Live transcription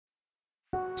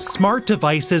Smart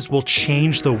devices will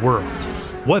change the world.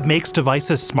 What makes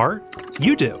devices smart?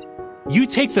 You do. You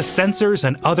take the sensors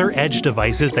and other edge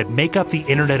devices that make up the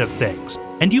Internet of Things,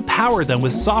 and you power them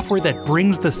with software that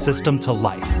brings the system to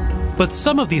life. But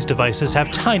some of these devices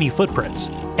have tiny footprints,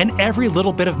 and every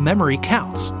little bit of memory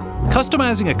counts.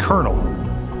 Customizing a kernel,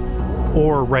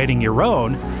 or writing your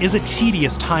own, is a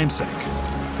tedious time sink.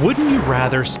 Wouldn't you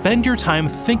rather spend your time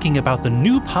thinking about the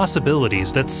new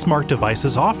possibilities that smart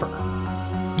devices offer?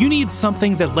 You need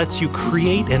something that lets you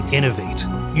create and innovate.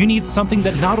 You need something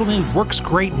that not only works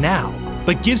great now,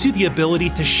 but gives you the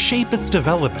ability to shape its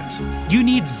development. You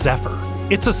need Zephyr.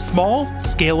 It's a small,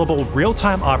 scalable,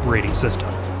 real-time operating system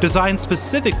designed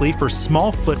specifically for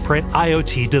small footprint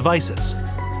IoT devices.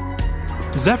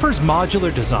 Zephyr's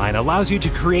modular design allows you to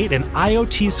create an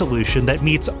IoT solution that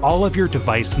meets all of your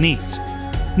device needs,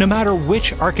 no matter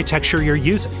which architecture you're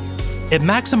using. It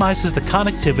maximizes the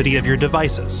connectivity of your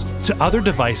devices to other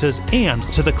devices and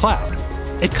to the cloud.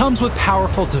 It comes with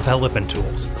powerful development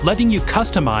tools, letting you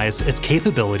customize its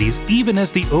capabilities even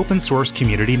as the open source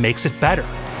community makes it better.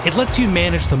 It lets you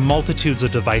manage the multitudes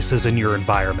of devices in your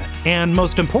environment, and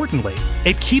most importantly,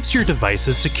 it keeps your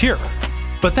devices secure.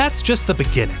 But that's just the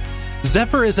beginning.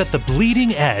 Zephyr is at the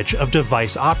bleeding edge of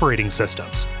device operating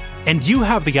systems, and you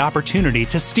have the opportunity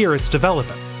to steer its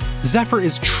development. Zephyr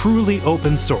is truly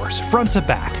open source, front to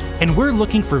back, and we're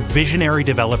looking for visionary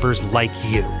developers like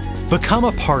you. Become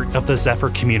a part of the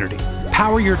Zephyr community,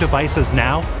 power your devices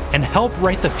now, and help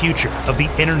write the future of the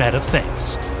Internet of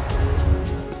Things.